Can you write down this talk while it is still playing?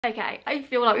Okay, I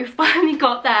feel like we finally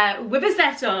got there with a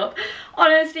setup.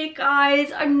 Honestly,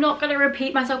 guys, I'm not going to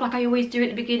repeat myself like I always do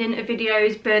at the beginning of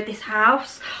videos, but this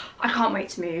house, I can't wait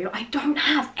to move. I don't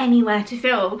have anywhere to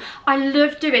film. I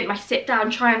love doing my sit-down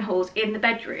try-on hauls in the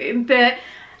bedroom, but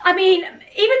I mean, even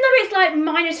though it's like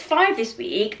 -5 this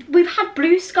week, we've had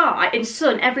blue sky and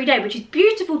sun every day, which is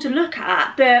beautiful to look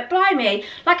at, but blimey,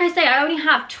 like I say, I only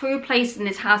have 2 places in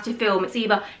this house to film. It's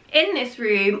either in this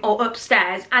room or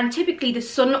upstairs, and typically the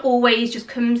sun always just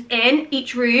comes in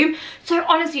each room. So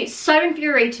honestly, it's so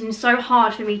infuriating and so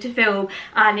hard for me to film.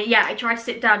 And yeah, I tried to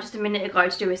sit down just a minute ago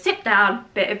to do a sit down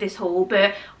bit of this haul,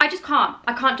 but I just can't.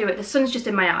 I can't do it. The sun's just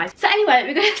in my eyes. So anyway,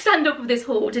 we're going to stand up with this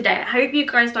haul today. I hope you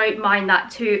guys don't mind that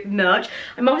too much.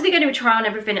 I'm obviously going to try on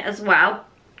everything as well,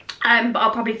 but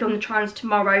I'll probably film the try-ons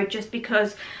tomorrow just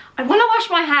because I want to wash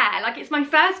my hair. Like, it's my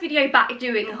first video back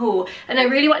doing a haul, and I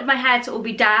really wanted my hair to all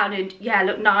be down and yeah,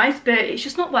 look nice, but it's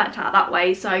just not worked out that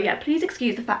way. So yeah, please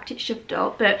excuse the fact it's shoved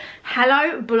up, but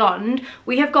hello blonde,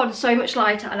 we have gone so much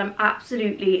lighter and I'm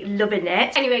absolutely loving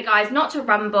it. Anyway guys, not to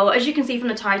ramble, as you can see from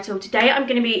the title, today I'm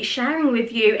going to be sharing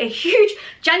with you a huge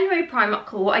January Primark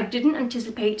haul. I didn't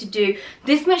anticipate to do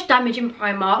this much damage in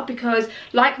Primark because,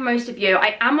 like most of you,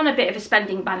 I am on a bit of a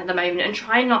spending ban at the moment and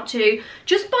trying not to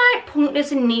just buy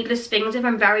pointless and needless things. If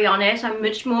I'm very honest, I'm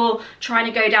much more trying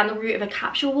to go down the route of a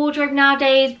capsule wardrobe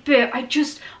nowadays, but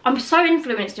I'm so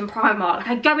influenced in Primark. Like,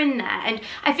 I go in there and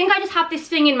I think I just have this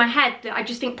thing in my head that I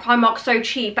just think Primark's so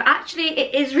cheap, but actually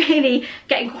it is really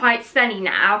getting quite spenny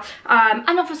now.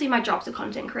 And obviously my job's a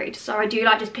content creator, so I do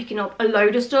like just picking up a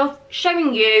load of stuff,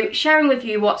 sharing with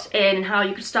you what's in and how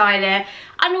you could style it.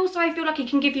 And also I feel like it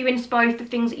can give you inspo for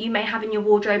things that you may have in your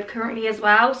wardrobe currently as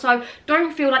well. So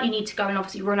don't feel like you need to go and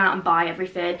obviously run out and buy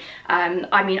everything.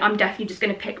 I mean, I'm definitely just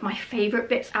going to pick my favourite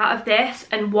bits out of this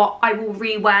and what I will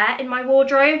re-wear in my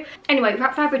wardrobe. Anyway,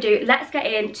 without further ado, let's get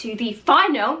into the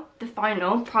final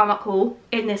Primark haul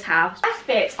in this house. The last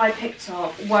bits I picked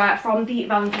up were from the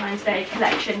Valentine's Day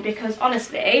collection because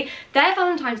honestly, their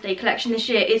Valentine's Day collection this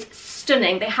year is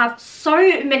stunning. They have so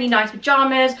many nice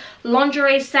pyjamas,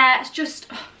 lingerie sets,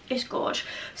 just it's gorgeous.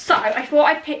 So I thought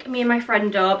I'd pick me and my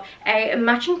friend up a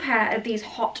matching pair of these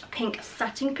hot pink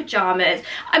satin pyjamas.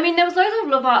 I mean, there was loads of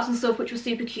love arts and stuff which was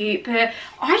super cute, but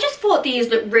I just thought these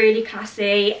looked really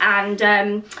classy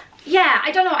and yeah,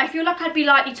 I don't know, I feel like I'd be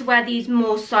likely to wear these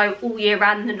more so all year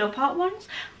round than the Love Heart ones.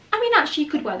 I mean, actually,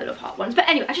 you could wear the Love Heart ones. But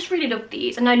anyway, I just really love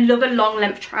these. And I love a long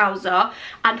length trouser.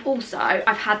 And also,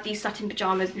 I've had these satin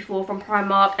pyjamas before from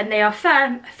Primark, and they are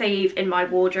firm fave in my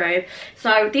wardrobe.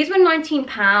 So these were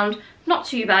 £19. Not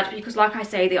too bad because, like I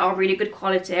say, they are really good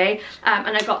quality.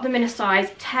 And I got them in a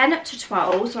size 10 to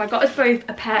 12. So I got us both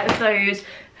a pair of those,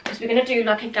 because we're going to do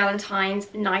like a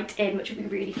Valentine's night in, which will be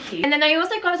really cute. And then I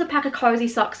also got us a pack of cozy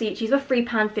socks each. These were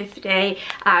 £3.50.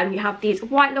 You have these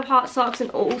white Love Heart socks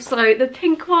and also the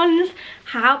pink ones.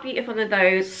 How beautiful are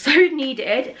those? So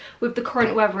needed with the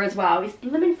current weather as well. It's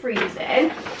blooming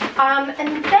freezing.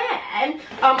 And then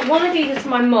one of these is for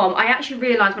my mum. I actually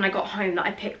realised when I got home that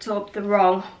I picked up the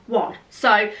wrong one.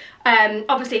 So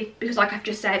obviously, because like I've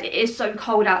just said, it is so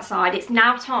cold outside, it's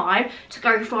now time to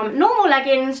go from normal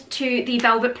leggings to the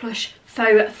velvet plush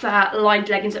faux fur lined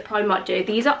leggings that Primark do.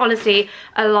 These are honestly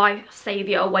a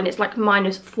lifesaver when it's like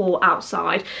 -4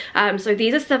 outside. So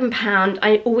these are £7.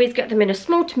 I always get them in a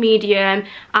small to medium,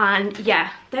 and yeah,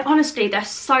 they're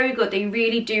so good. They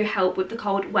really do help with the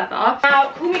cold weather.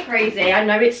 Now, call me crazy, I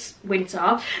know it's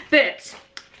winter, but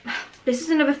this is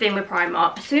another thing with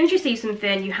Primark. As soon as you see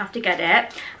something, you have to get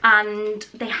it. And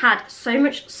they had so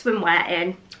much swimwear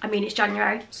in. I mean, it's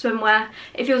January, swimwear.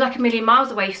 It feels like a million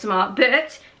miles away from us,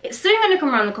 but it's soon going to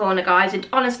come around the corner, guys. And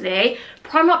honestly,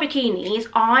 Primark bikinis,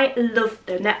 I love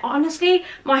them. They're honestly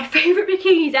my favourite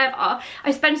bikinis ever.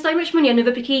 I spend so much money on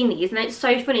other bikinis, and it's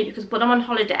so funny because when I'm on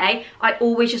holiday, I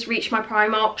always just reach my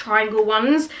Primark triangle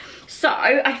ones. So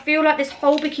I feel like this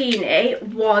whole bikini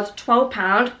was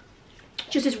 £12.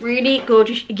 Just this really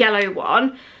gorgeous yellow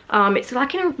one. It's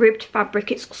like in a ribbed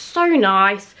fabric. It's so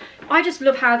nice. I just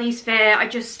love how these fit. I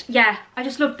just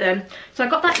love them. So I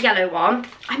got that yellow one.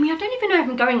 I mean, I don't even know if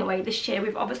I'm going away this year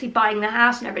with obviously buying the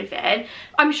house and everything.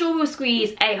 I'm sure we'll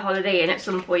squeeze a holiday in at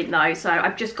some point though. So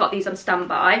I've just got these on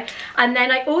standby. And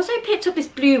then I also picked up this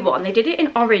blue one. They did it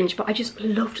in orange, but I just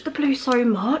loved the blue so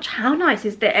much. How nice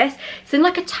is this? It's in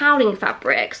like a toweling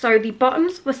fabric. So the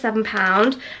bottoms were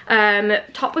 £7.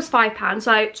 Top was £5.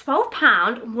 So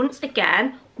 £12 once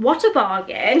again. what a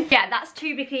bargain. Yeah, that's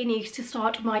 2 bikinis to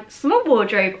start my summer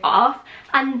wardrobe off.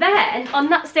 And then on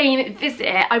that same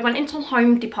visit, I went into the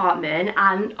home department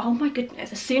and oh my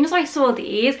goodness, as soon as I saw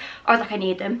these, I was like, I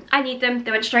need them. I need them.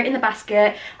 They went straight in the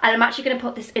basket, and I'm actually going to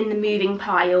put this in the moving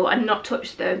pile and not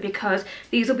touch them because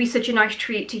these will be such a nice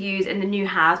treat to use in the new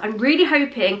house. I'm really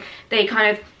hoping they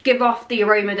kind of give off the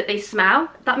aroma that they smell,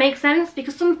 if that makes sense,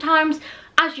 because sometimes,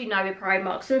 as you know with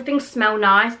Primark, some things smell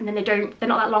nice and then they're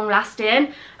not that long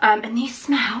lasting, and these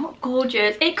smell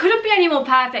gorgeous. It couldn't be any more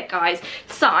perfect, guys.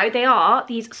 So they are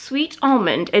these sweet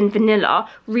almond and vanilla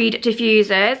reed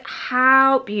diffusers.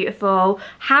 How beautiful.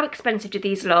 How expensive do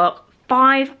these look?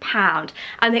 £5,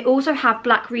 and they also have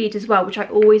black reed as well, which I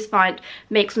always find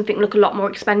makes something look a lot more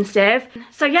expensive.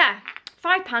 So yeah,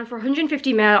 £5 for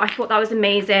 150ml. I thought that was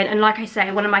amazing, and like I say,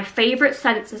 one of my favourite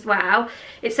scents as well.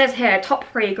 It says here, top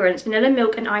fragrance, vanilla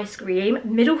milk and ice cream,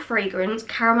 middle fragrance,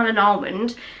 caramel and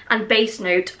almond, and base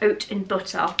note, oat and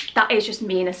butter. That is just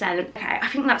me in a scent. Okay, I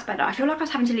think that's better. I feel like I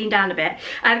was having to lean down a bit.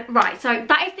 Right, so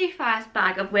that is the first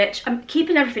bag, of which I'm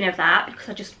keeping everything of that because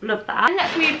I just love that. And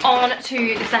let's move on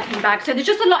to the second bag. So there's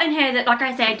just a lot in here that, like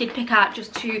I say, I did pick out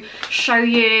just to show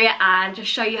you and just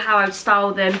show you how I would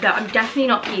style them, but I'm definitely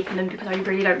not keeping them because I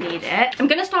really don't need it. I'm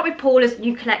going to start with Paula's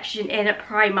new collection in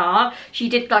Primark. She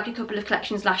did like a couple of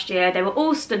collections last year. They were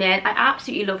all stunning. I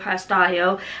absolutely love her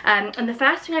style. And the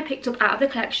first thing I picked up out of the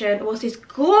collection was this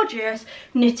gorgeous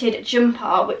knitted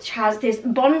jumper, which has this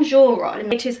bonjour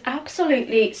on. It is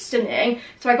absolutely stunning.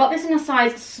 So I got this in a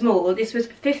size small. This was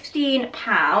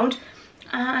 £15.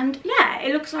 And yeah,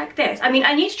 it looks like this. I mean,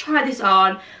 I need to try this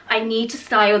on. I need to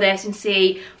style this and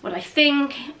see what I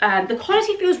think. The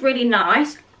quality feels really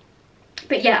nice.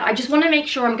 But yeah, I just want to make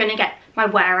sure I'm going to get my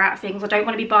wear out of things. I don't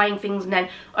want to be buying things and then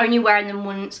only wearing them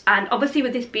once. And obviously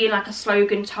with this being like a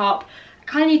slogan top, I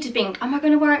kind of need to think, am I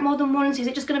going to wear it more than once? Is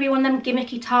it just going to be one of them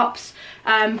gimmicky tops?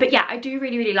 But yeah, I do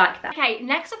really like that. Okay,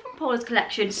 next up on Paula's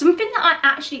collection, something that I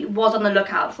actually was on the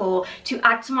lookout for to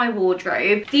add to my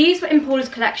wardrobe. These were in Paula's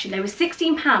collection. They were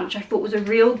 £16, which I thought was a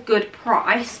real good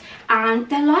price. And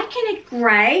they're like in a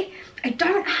grey. I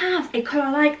don't have a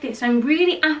colour like this. I'm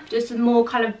really after some more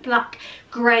kind of black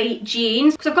grey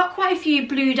jeans because I've got quite a few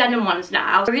blue denim ones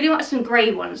now. I really want some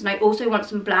grey ones and I also want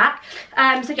some black.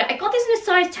 So yeah, I got this in a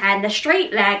size 10. They're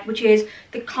straight leg, which is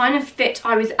the kind of fit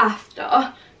I was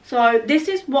after. So this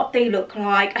is what they look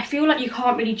like. I feel like you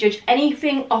can't really judge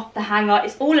anything off the hanger.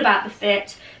 It's all about the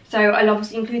fit. So I'll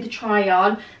obviously include the try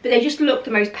on, but they just look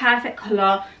the most perfect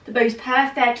colour, the most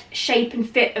perfect shape and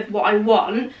fit of what I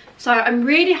want. So I'm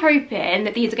really hoping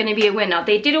that these are going to be a winner.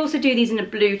 They did also do these in a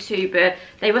blue too, but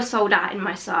they were sold out in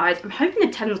my size. I'm hoping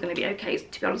the 10 is going to be okay,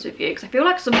 to be honest with you, because I feel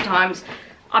like sometimes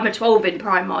I'm a 12 in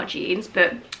Primark jeans,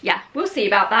 but yeah, we'll see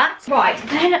about that. Right,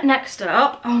 then next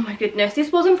up, oh my goodness,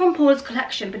 this wasn't from Paula's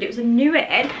collection, but it was a new in,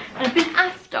 and I've been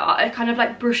after a kind of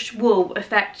like brushed wool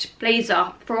effect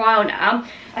blazer for a while now.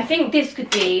 I think this could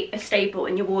be a staple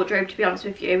in your wardrobe, to be honest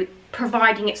with you,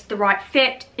 providing it's the right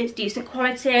fit, it's decent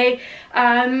quality,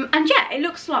 and yeah, it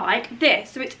looks like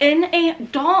this. So it's in a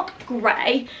dark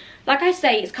grey. Like I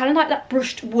say, it's kind of like that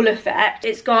brushed wool effect.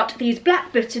 It's got these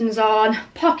black buttons on,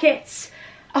 pockets.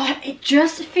 Oh, it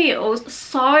just feels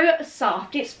so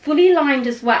soft. It's fully lined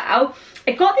as well.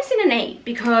 I got this in an 8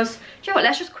 because, do you know what,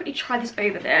 let's just quickly try this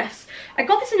over this. I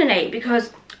got this in an 8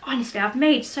 because, honestly, I've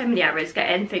made so many errors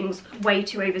getting things way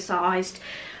too oversized.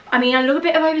 I mean, I look a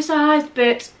bit of oversized,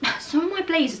 but some of my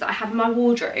blazers that I have in my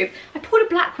wardrobe, I pulled a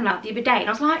black one out the other day and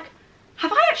I was like,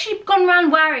 have I actually gone around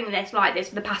wearing this like this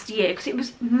for the past year? Because it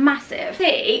was massive.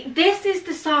 See, this is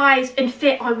the size and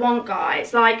fit I want,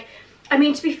 guys. Like, I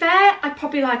mean, to be fair, I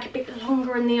probably like a bit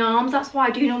longer in the arms. That's why I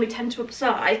do normally tend to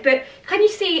upsize. But can you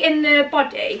see in the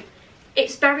body,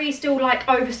 it's very still like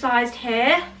oversized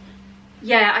here.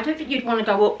 Yeah, I don't think you'd want to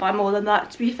go up by more than that,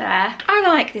 to be fair. I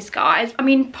like this, guys. I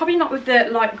mean, probably not with the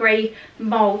light grey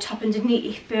mole top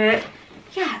underneath, but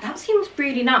yeah, that seems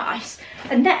really nice.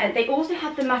 And then they also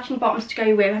have the matching bottoms to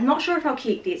go with. I'm not sure if I'll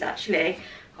keep these, actually.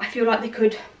 I feel like they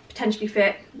could potentially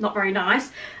fit, not very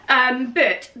nice.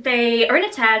 But they are in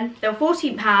a 10, they're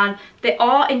 £14. They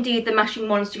are indeed the matching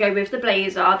ones to go with the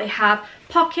blazer. They have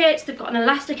pockets, they've got an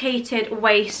elasticated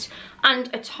waist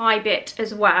and a tie bit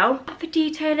as well. For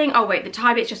detailing, oh wait, the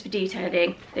tie bit's just for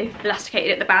detailing. They've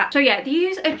elasticated at the back. So yeah,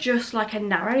 these are just like a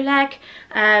narrow leg.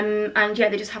 And yeah,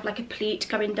 they just have like a pleat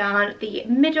going down the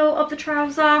middle of the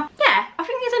trouser. Yeah, I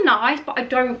think these are nice, but I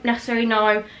don't necessarily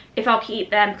know if I'll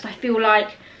keep them because I feel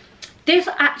like this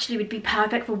actually would be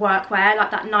perfect for workwear,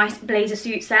 like that nice blazer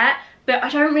suit set. but I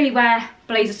don't really wear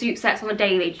blazer suit sets on a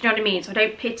daily, do you know what I mean? So I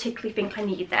don't particularly think I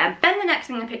need them. Then the next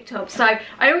thing I picked up, so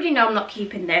I already know I'm not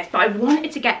keeping this, but I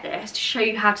wanted to get this to show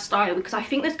you how to style, because I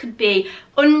think this could be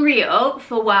unreal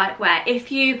for workwear.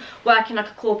 If you work in like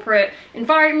a corporate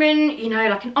environment, you know,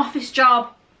 like an office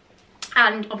job,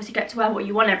 and obviously get to wear what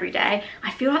you want every day,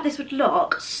 I feel like this would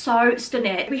look so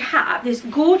stunning. We have this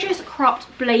gorgeous cropped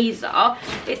blazer.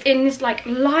 It's in this like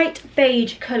light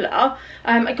beige colour.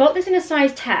 I got this in a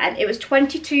size 10. It was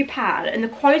 £22, and the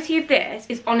quality of this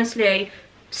is honestly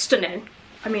stunning.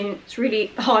 I mean, it's really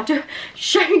hard to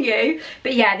show you,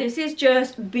 but yeah, this is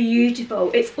just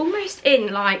beautiful. It's almost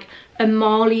in like a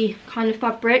Mali kind of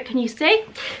fabric, can you see?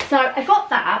 So I got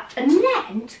that, and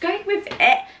then to go with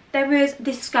it, there was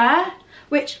this skirt,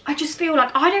 which I just feel like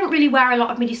I don't really wear a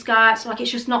lot of midi skirts, like it's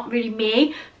just not really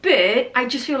me, but I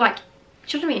just feel like,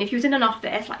 do you know what I mean? If you was in an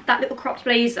office, like that little cropped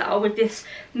blazer with this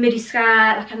midi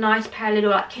skirt, like a nice pair of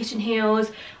little like kitten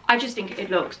heels, I just think it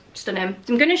looks stunning.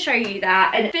 So I'm going to show you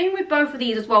that. And the thing with both of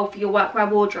these as well for your workwear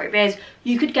wardrobe is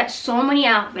you could get so many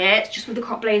outfits just with the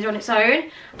crop blazer on its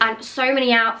own, and so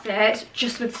many outfits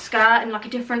just with the skirt and like a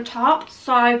different top.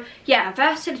 So yeah,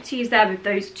 versatility is there with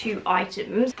those two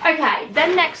items. Okay,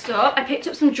 then next up, I picked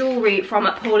up some jewellery from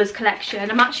Paula's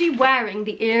collection. I'm actually wearing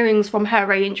the earrings from her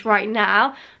range right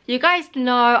now. You guys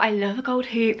know I love a gold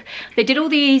hoop. They did all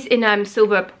these in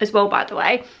silver as well, by the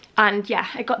way. And yeah,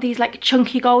 I got these like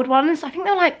chunky gold ones. I think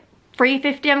they're like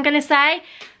 $3.50, I'm gonna say.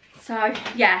 So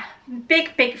yeah,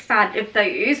 big fan of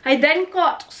those. I then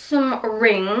got some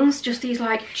rings, just these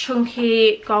like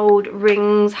chunky gold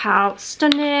rings. How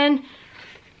stunning.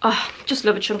 Oh, just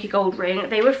love a chunky gold ring.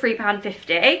 They were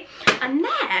 £3.50. And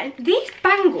then these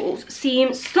bangles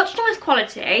seem such nice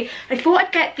quality. I thought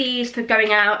I'd get these for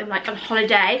going out and like on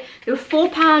holiday. They were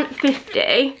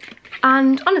 £4.50.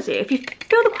 And honestly, if you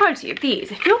feel the quality of these,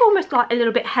 they feel almost like a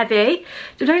little bit heavy.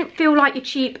 They don't feel like your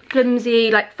cheap,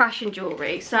 flimsy, like fashion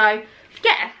jewellery. So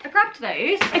yeah, I grabbed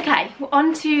those. Okay, we're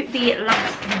on to the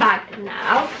last bag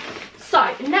now.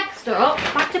 So next up,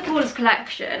 back to Paula's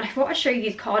collection. I thought I'd show you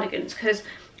these cardigans because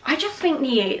I just think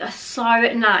these are so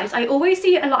nice. I always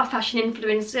see a lot of fashion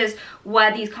influencers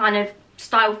wear these kind of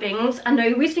style things, and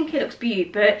I always think it looks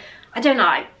beautiful, but I don't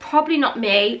know, probably not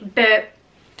me, but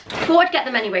I thought I'd get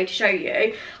them anyway to show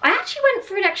you. I actually went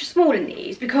for an extra small in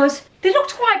these because they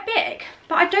looked quite big,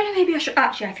 but I don't know, maybe I should,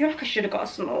 actually I feel like I should have got a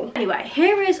small. Anyway,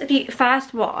 here is the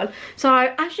first one.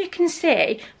 So as you can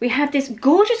see, we have this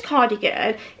gorgeous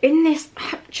cardigan in this,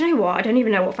 do you know what, I don't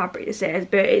even know what fabric this is,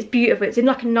 but it's beautiful. It's in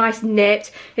like a nice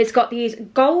knit. It's got these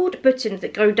gold buttons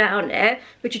that go down it,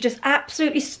 which are just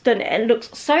absolutely stunning. Looks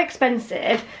so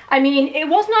expensive. I mean, it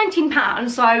was £19,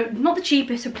 so not the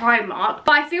cheapest of Primark,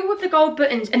 but I feel with the gold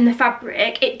buttons and the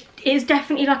fabric, it is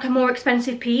definitely like a more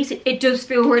expensive piece. It does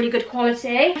feel really good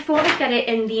quality. I thought I'd get it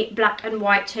in the black and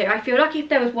white too. I feel like if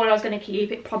there was one I was going to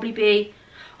keep, it'd probably be,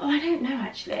 oh, I don't know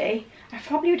actually. I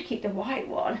probably would keep the white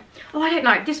one. Oh, I don't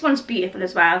know. This one's beautiful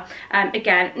as well.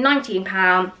 Again,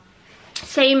 £19.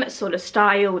 Same sort of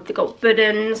style with the gold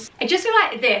buttons. I just feel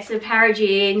like this, a pair of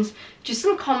jeans, just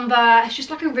some Converse, just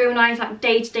like a real nice like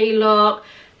day-to-day look.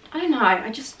 I don't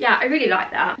know, yeah, I really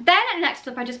like that. Then next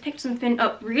up, I just picked something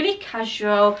up really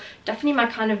casual, definitely my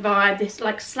kind of vibe, this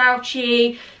like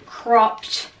slouchy,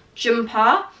 cropped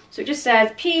jumper. So it just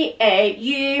says PAU,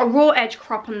 a raw edge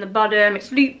crop on the bottom,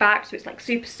 it's looped back, so it's like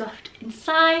super soft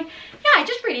inside. Yeah, I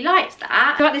just really liked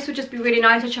that. I feel like this would just be really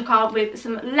nice to chuck on with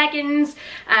some leggings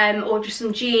or just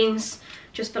some jeans,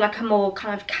 just for like a more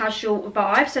kind of casual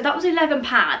vibe. So that was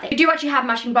 £11. We do actually have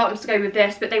matching bottoms to go with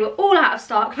this, but they were all out of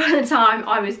stock by the time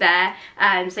I was there.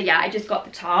 So yeah, I just got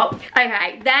the top.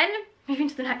 Okay, then moving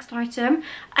to the next item.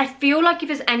 I feel like if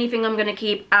there's anything I'm going to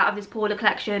keep out of this Paula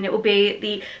collection, it will be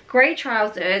the grey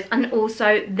trousers and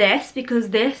also this,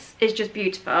 because this is just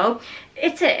beautiful.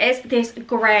 It is this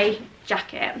grey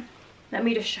jacket. Let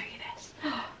me just show you this.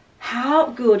 How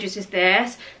gorgeous is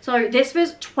this? So this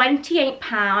was £28.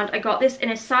 I got this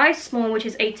in a size small, which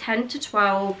is a 10 to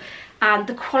 12. And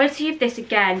the quality of this,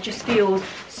 again, just feels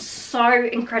so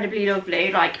incredibly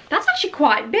lovely. Like, that's actually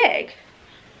quite big.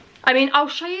 I mean, I'll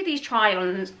show you these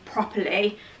try-ons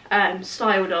properly,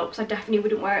 styled up, because I definitely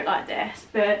wouldn't wear it like this.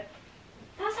 But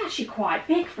that's actually quite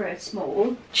big for a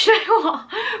small. Do you know what?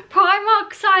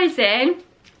 Primark sizing,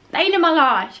 bane of my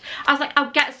life. I was like,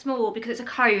 I'll get a small because it's a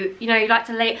coat, you know, you like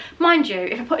to lay, mind you,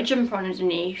 if I put a jumper on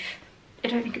underneath, I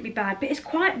don't think it'd be bad, but it's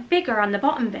quite bigger on the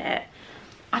bottom bit.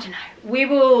 I don't know,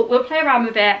 we'll play around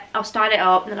with it, I'll style it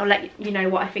up and then I'll let you know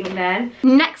what I think then.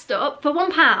 Next up, for £1,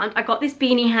 I got this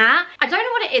beanie hat. I don't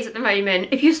know what it is at the moment.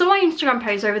 If you saw my Instagram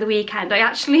post over the weekend, I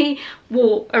actually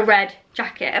wore a red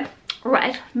jacket.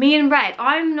 red. Me and red.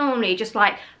 I'm normally just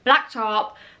like black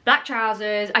top, black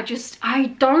trousers.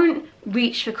 I don't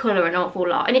reach for colour an awful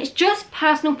lot, and it's just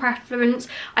personal preference.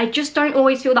 I just don't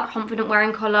always feel that confident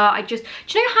wearing colour. Do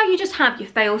you know how you just have your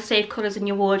fail-safe colours in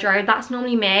your wardrobe? That's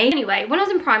normally me. Anyway, when I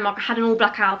was in Primark, I had an all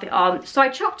black outfit on, so I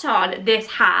chucked on this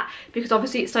hat because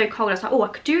obviously it's so cold. I was like, oh, I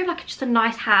could do like just a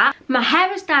nice hat. My hair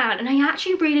was down and I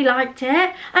actually really liked it,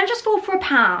 and I just bought for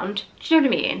 £1. Do you know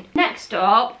what I mean? Next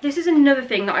up, this is another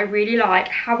thing that I really like.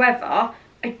 However,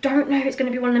 I don't know if it's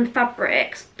going to be one of them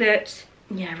fabrics that,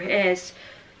 yeah, it is.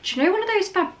 Do you know one of those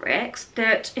fabrics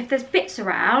that if there's bits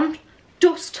around,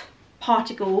 dust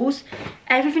particles,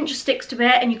 everything just sticks to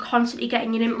it and you're constantly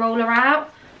getting your lint roller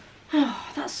out?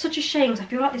 Oh, that's such a shame, because I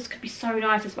feel like this could be so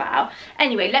nice as well.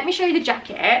 Anyway, let me show you the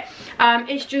jacket.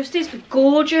 It's just this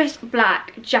gorgeous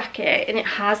black jacket, and it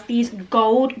has these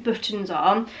gold buttons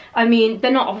on. I mean, they're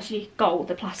not obviously gold,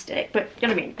 they're plastic, but you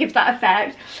know what I mean, gives that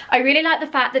effect. I really like the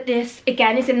fact that this,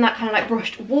 again, is in that kind of like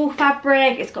brushed wool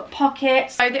fabric. It's got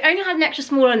pockets. So they only had an extra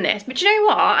small on this, but you know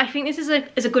what? I think this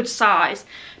is a good size,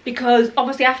 because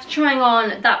obviously after trying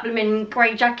on that blooming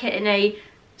grey jacket in a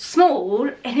small,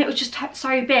 and it was just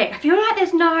so big. I feel like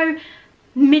there's no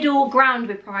middle ground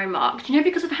with Primark, you know,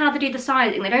 because of how they do the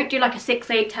sizing. They don't do like a 6,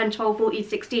 8, 10, 12, 14,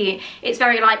 16. It's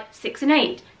very like 6 and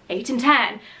 8, 8 and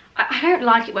 10. I don't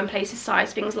like it when places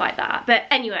size things like that. But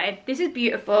anyway, this is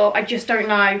beautiful. I just don't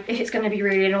know if it's going to be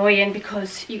really annoying,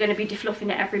 because you're going to be defluffing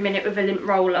it every minute with a lint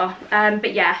roller.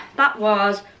 But yeah, that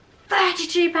was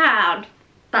 £32.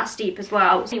 That's steep as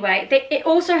well. Anyway, it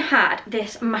also had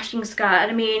this matching skirt, and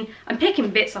I mean, I'm picking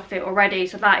bits off it already,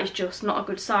 so that is just not a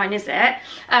good sign, is it?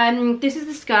 This is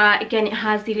the skirt. Again, it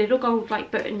has the little gold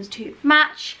like buttons to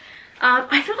match.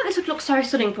 I feel like this would look so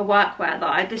stunning for workwear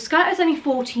though. The skirt is only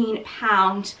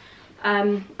 £14.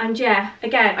 And yeah,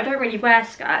 again, I don't really wear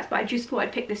skirts, but I just thought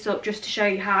I'd pick this up just to show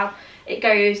you how it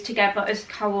goes together as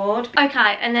cord.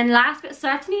 Okay, and then last but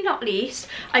certainly not least,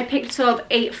 I picked up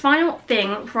a final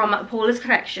thing from Paula's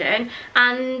collection,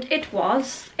 and it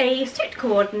was a suit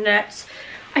coordinate.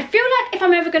 I feel like if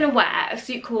I'm ever going to wear a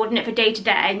suit coordinate for day to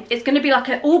day, it's going to be like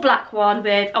an all black one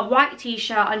with a white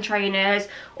t-shirt and trainers,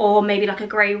 or maybe like a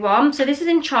grey one. So this is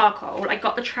in charcoal. I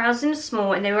got the trousers in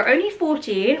small, and they were only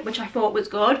 $14, which I thought was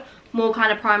good. More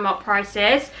kind of Primark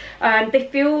prices. They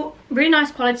feel really nice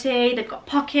quality. They've got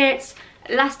pockets,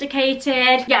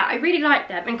 elasticated. Yeah, I really like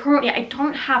them, and currently I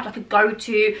don't have like a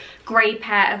go-to grey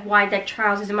pair of wide leg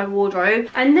trousers in my wardrobe.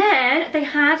 And then they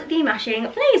had the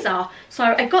matching blazer,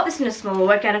 so I got this in a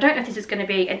small. Again, I don't know if this is going to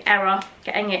be an error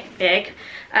getting it big,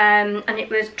 and it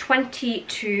was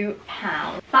 £22.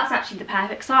 That's actually the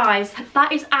perfect size.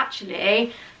 That is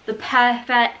actually the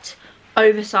perfect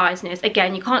oversizedness.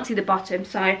 Again, you can't see the bottom,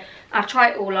 so I'll try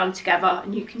it all on together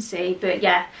and you can see. But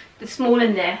yeah, the small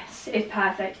in this is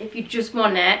perfect if you just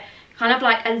want it kind of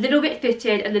like a little bit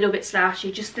fitted, a little bit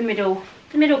slouchy, just the middle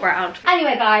ground.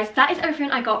 Anyway guys, that is everything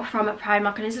I got from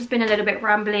Primark, and this has been a little bit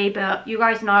rambly, but you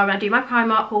guys know when I do my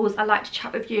Primark hauls, I like to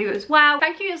chat with you as well.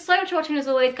 Thank you so much for watching as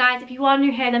always, guys. If you are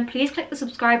new here, then please click the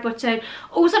subscribe button.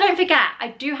 Also, don't forget, I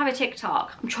do have a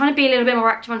TikTok. I'm trying to be a little bit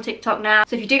more active on TikTok now,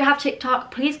 so if you do have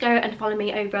TikTok, please go and follow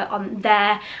me over on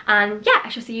there. And yeah, I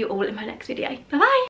shall see you all in my next video. Bye bye.